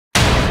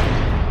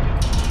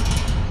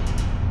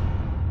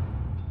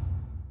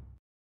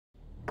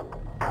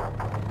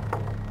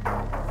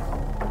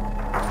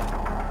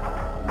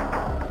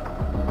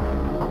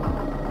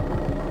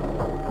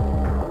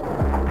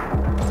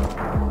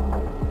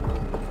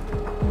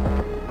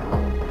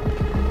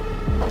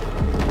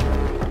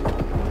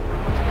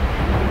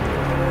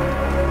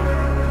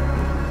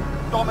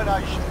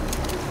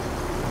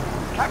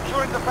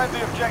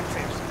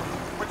objectives.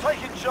 We're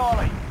taking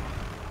Charlie.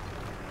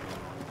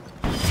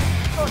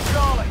 Got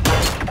Charlie.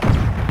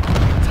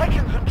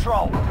 Taking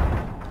control.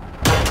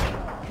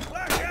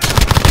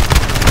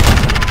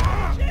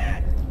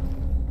 Shit!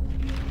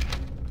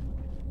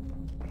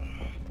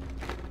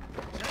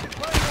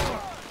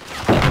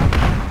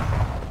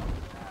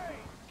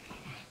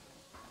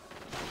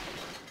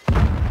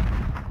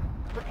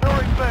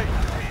 Securing B.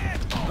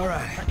 All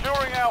right.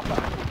 Securing Alpha.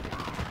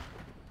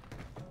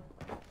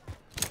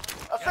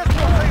 Assist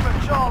your team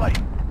at Charlie.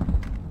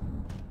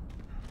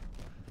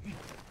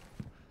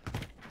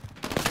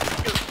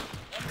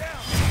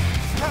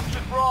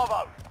 Captured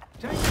Bravo.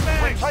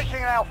 We're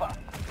taking Alpha.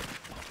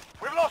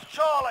 We've lost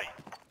Charlie.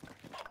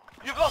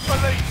 You've lost the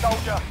lead,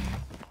 soldier.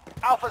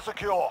 Alpha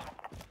secure.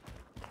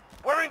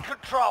 We're in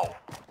control.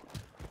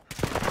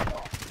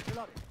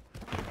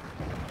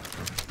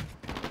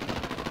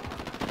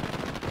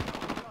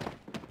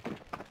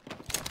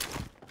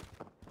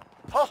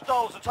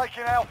 Hostiles are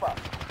taking Alpha.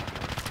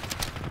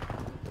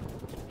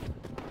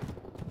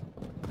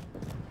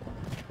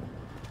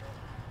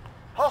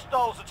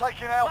 Hostiles are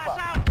taking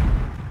Alpha.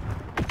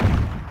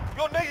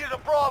 You're needed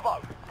at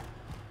Bravo.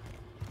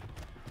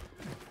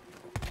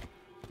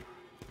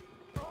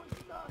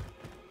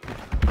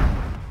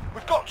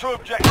 We've got two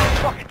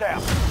objectives. Lock it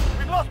down.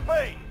 We've lost B.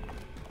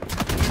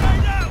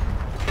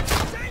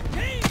 Same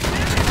team!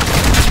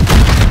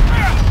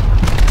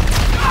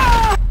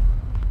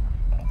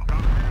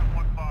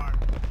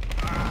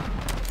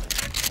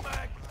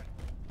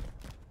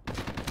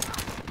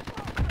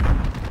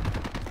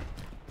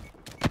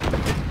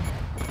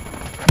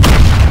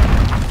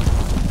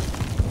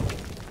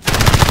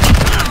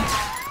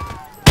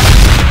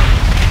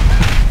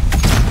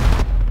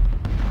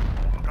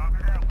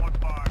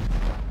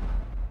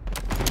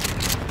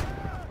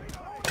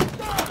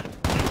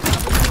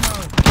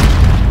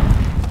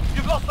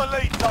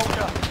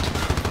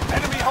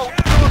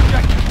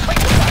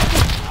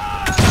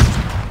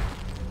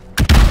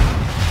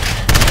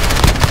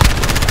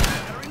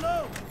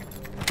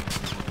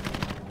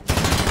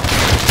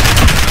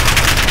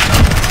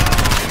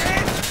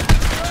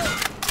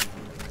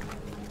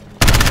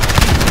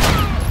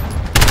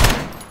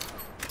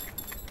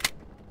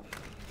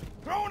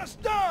 Throwing a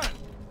stun!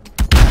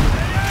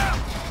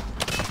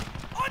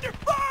 Under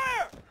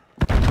fire!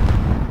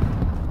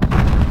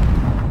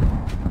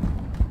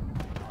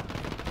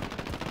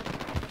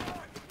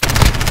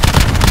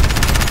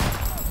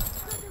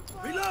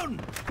 Reloading!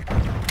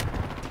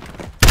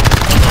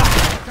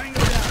 Tango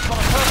down. Got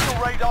a personal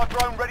radar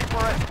drone ready for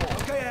escort.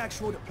 Okay,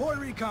 actual. Deploy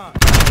recon.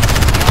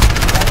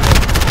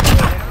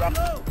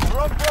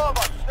 We're on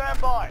Bravo. Stand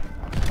by.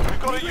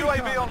 We've got a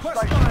UAV on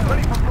station.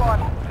 Ready for flight.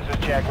 This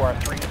is Jaguar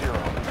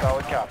 3-0.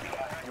 Solid copy.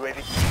 UAV.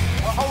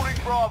 We're holding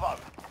Bravo.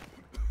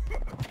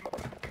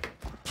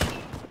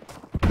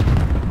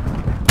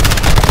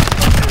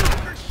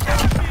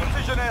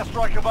 Precision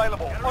airstrike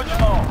available. On your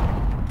mark.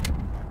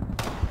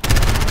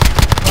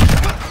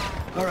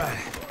 All right.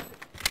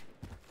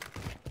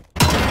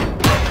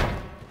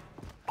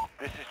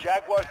 This is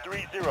Jaguar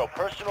 3-0.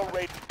 Personal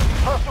radar.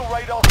 Personal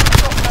radar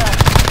shot down.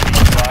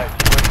 5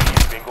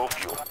 UAV bingo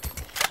fuel.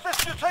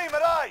 Assist your team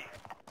at A.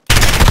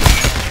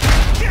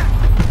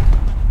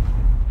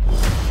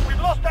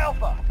 We've lost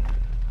Alpha.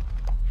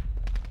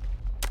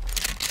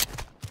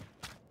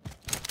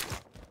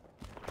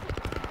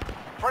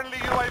 Friendly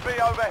UAV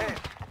overhead.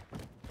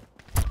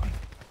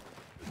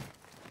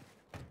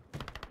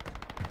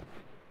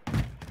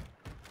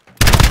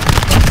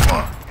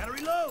 Gotta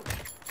reload.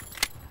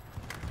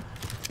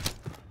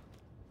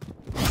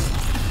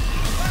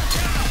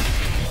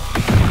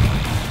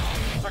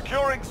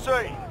 Securing C.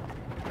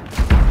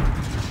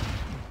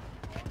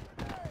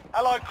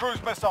 Allied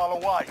cruise missile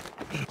away.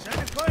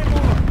 Second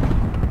Claymore.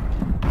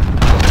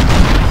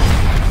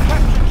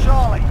 Capture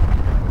Charlie.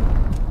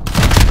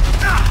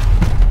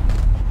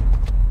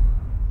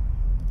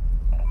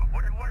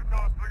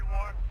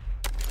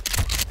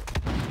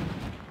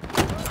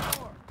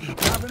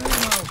 Dropping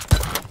ammo.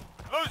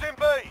 Losing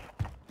B.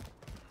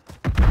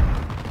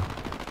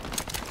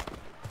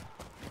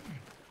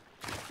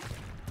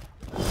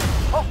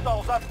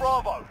 Hostiles at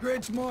Bravo.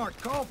 Grid's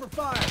marked. Call for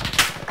fire.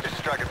 This is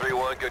Striker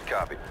 3-1, good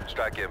copy.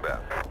 Strike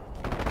inbound.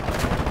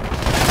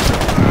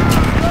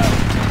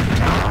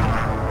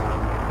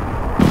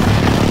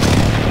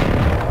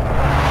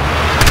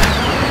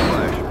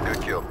 Flash,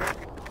 good kill.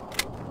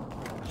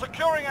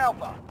 Securing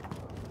Alpha.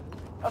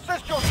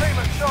 Assist your team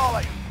at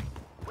Charlie.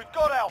 We've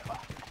got Alpha.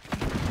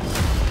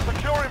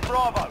 Securing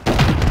Bravo.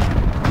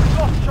 We've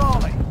lost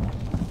Charlie.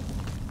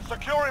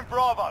 Securing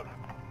Bravo.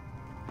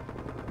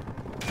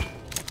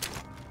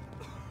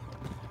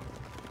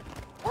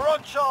 We're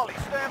on Charlie.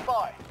 Stand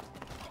by.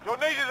 You're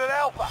needed at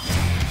Alpha.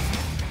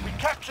 We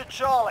captured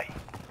Charlie.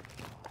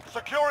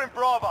 Securing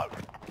Bravo.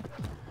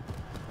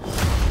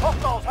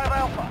 Hostiles have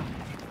Alpha.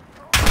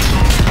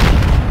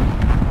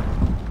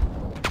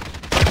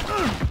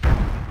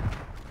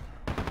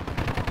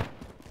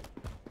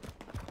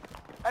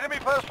 Enemy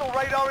personal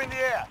radar in the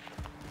air.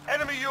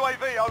 Enemy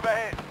UAV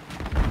overhead.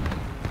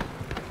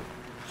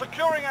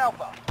 Securing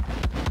Alpha.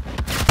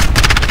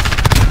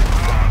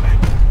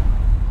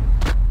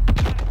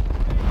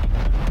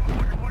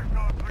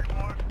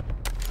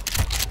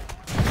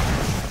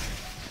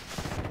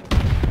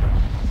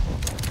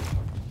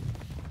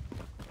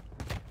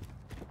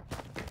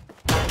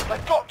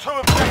 They've got 2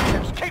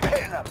 objectives. Keep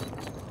hitting them.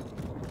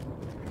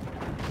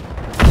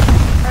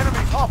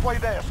 Enemies halfway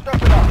there. Step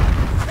it up.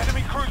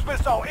 Enemy cruise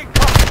missile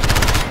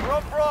incoming. We're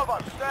on Bravo.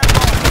 Stand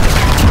by.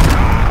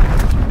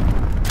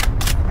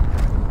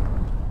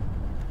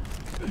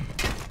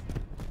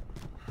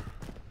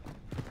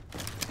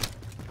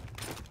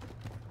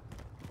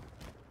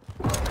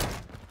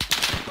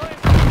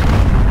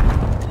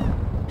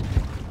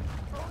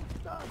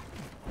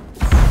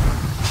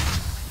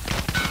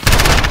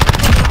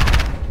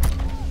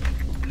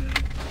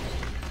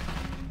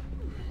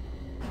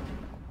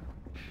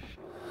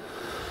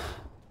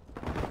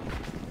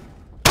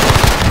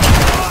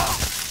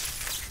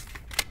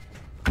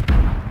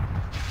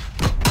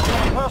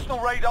 Personal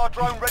radar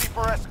drone ready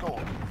for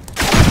escort.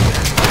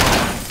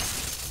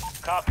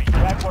 Copy.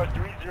 Jaguar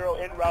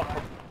 30 en route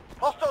for...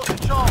 Hostiles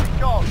at Charlie,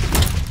 go.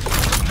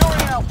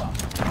 Securing Alpha.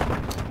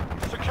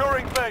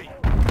 Securing B.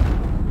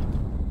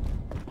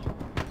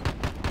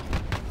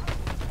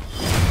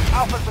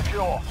 Alpha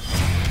secure.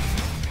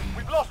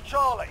 We've lost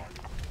Charlie.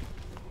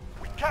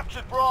 We've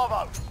captured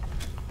Bravo.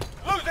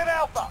 Losing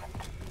Alpha.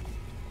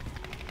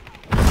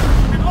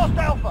 We've lost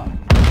Alpha.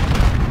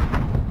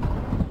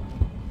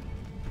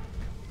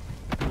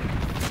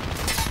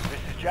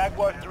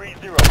 Jaguar 30.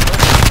 Got a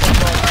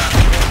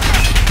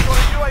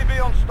UAV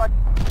on station.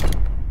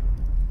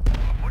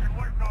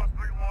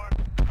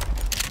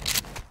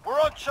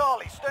 We're on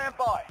Charlie, stand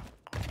by.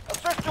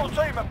 Assist your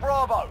team at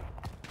Bravo.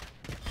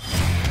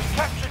 We've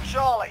captured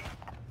Charlie.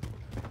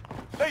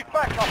 Need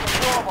backup at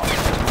Bravo.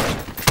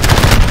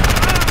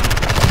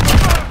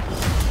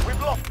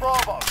 We've lost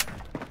Bravo.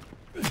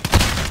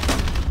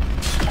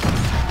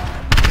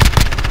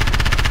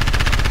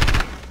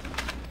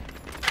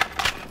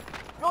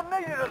 You're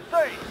needed at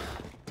sea.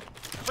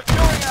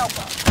 Securing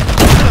Alpha.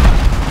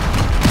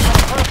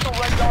 Personal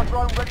radar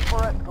drone ready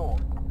for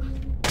escort.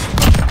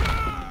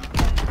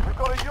 We've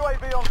got a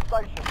UAV on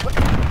station.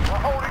 We're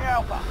holding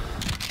Alpha.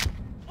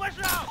 Flash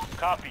out!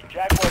 Copy.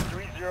 Jaguar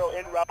 30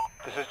 en route.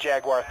 This is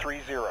Jaguar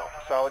 30.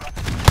 Solid.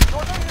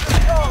 You're needed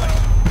at Charlie.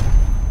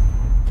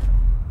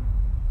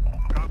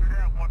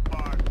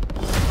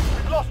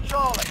 We've lost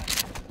Charlie.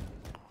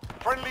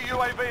 Friendly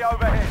UAV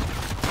overhead.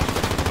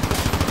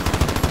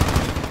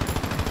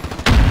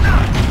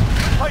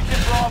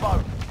 Taking Bravo.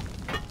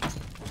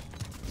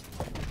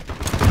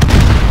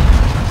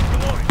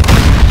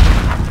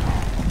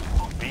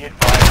 Be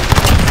advised.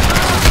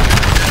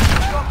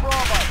 Got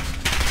Bravo.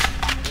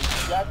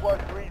 Jaguar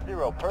 30.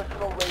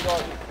 Personal radar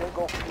is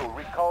single fuel.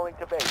 Recalling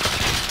to base.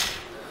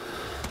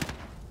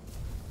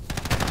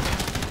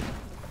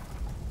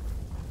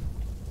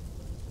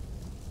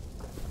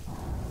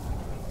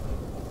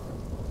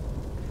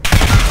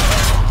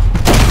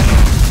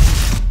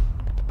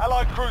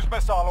 Allied cruise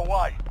missile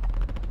away.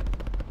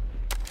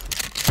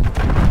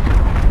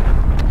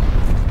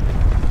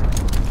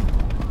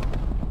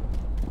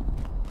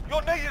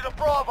 You're needed at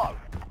Bravo.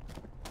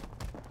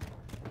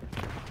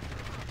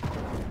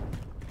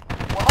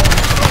 We're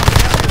holding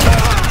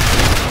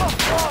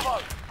Bravo.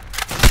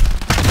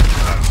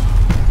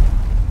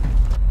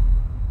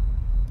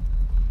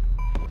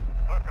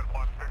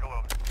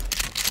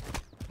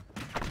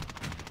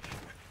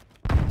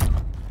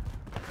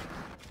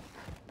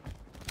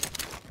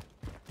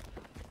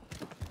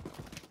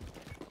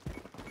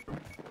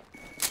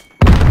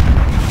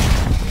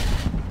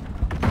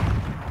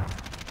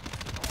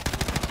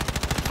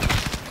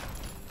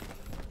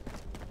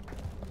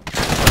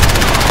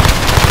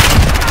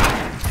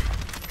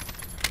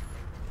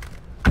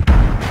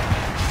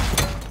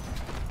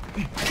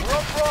 We're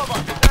on Bravo,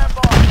 stand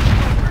by.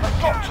 I've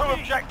got 2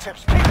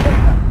 objectives, keep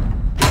hitting them.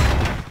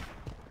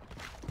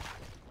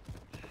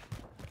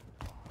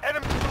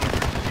 Enemy...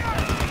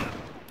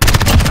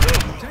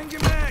 Change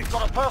your mags.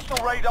 Got a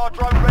personal radar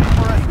drone ready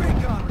for escort.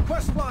 Recon,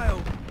 request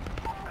filed.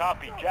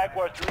 Copy.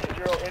 Jaguar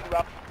 30 en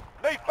route.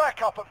 Need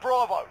backup at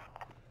Bravo.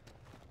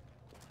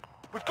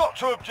 We've got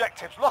 2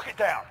 objectives, lock it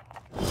down.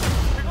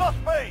 We've lost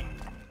B.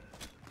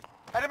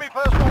 Enemy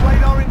personal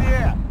radar in the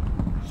air.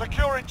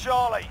 Securing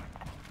Charlie.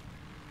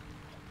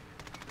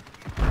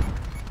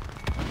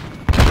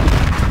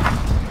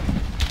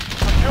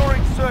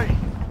 Securing C.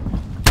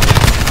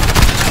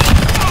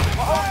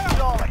 We're holding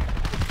Charlie.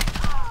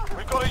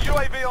 We've got a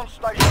UAV on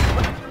station.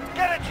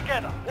 Get it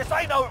together. This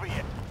ain't over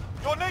yet.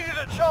 You're needed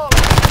at Charlie.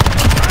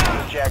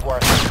 This is Jaguar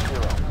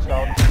 30.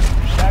 Solid.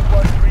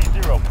 Jaguar 30.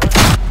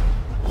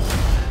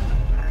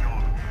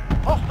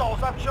 Hostiles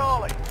have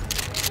Charlie.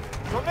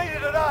 You're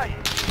needed at A.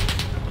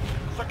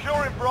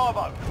 Securing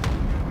Bravo.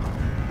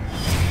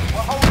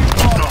 We're holding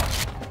Bravo.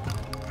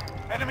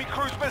 Enemy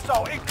cruise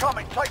missile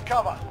incoming. Take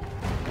cover.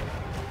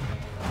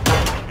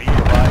 Be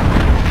advised.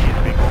 Is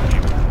bingo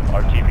fuel.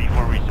 RTV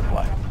for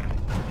resupply.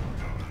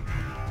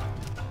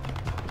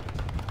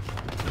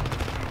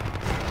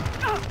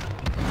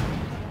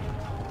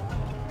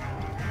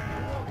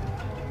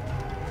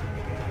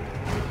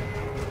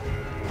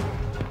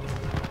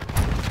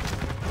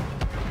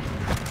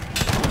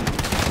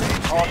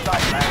 Hard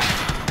day,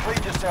 man.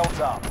 Clean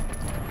yourselves up.